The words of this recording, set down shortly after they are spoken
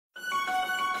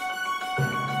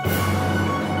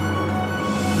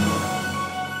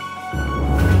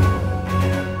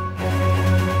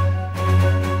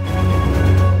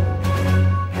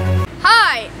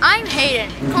Hi, I'm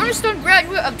Hayden, Cornerstone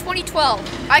Graduate of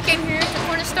 2012. I came here to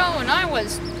Cornerstone when I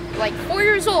was like 4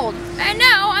 years old, and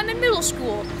now I'm in middle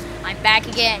school. I'm back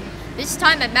again, this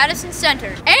time at Madison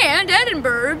Center and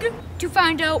Edinburgh, to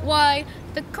find out why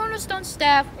the Cornerstone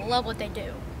staff love what they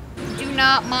do. Do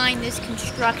not mind this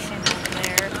construction up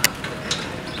there.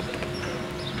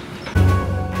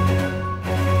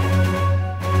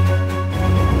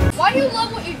 Why do you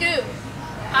love what you do?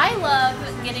 I love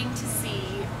getting to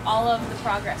see all of the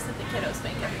progress that the kiddos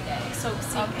make every day. So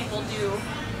seeing people do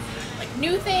like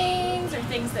new things or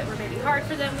things that were maybe hard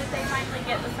for them that they finally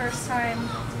get the first time.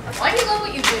 Why do you love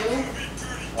what you do?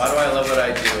 Why do I love what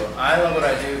I do? I love what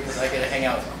I do because I get to hang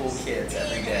out with cool kids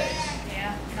every day.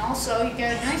 Yeah, and also you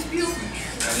get a nice view.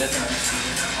 And listen,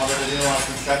 although they're doing a lot of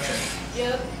construction.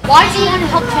 Yep. Why do you want to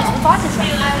help kids with autism?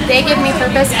 They give me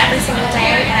purpose every single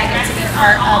day, and I get to be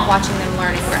part of watching them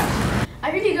learn and grow.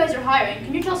 I heard you guys are hiring.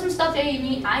 Can you tell some stuff that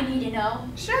I need to know?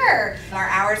 Sure. Our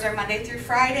hours are Monday through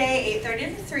Friday,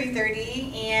 8:30 to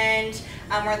 3:30, and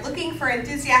we're looking for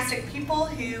enthusiastic people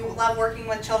who love working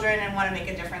with children and want to make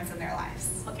a difference in their lives.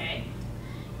 Okay.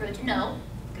 Good to know.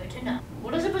 Good to know.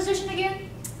 What is the position again?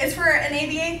 It's for an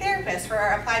ABA therapist for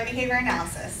our applied behavior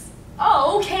analysis.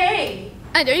 Oh, okay.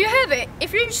 And there you have it.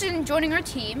 If you're interested in joining our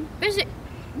team,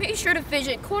 make sure to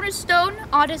visit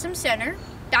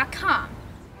cornerstoneautismcenter.com.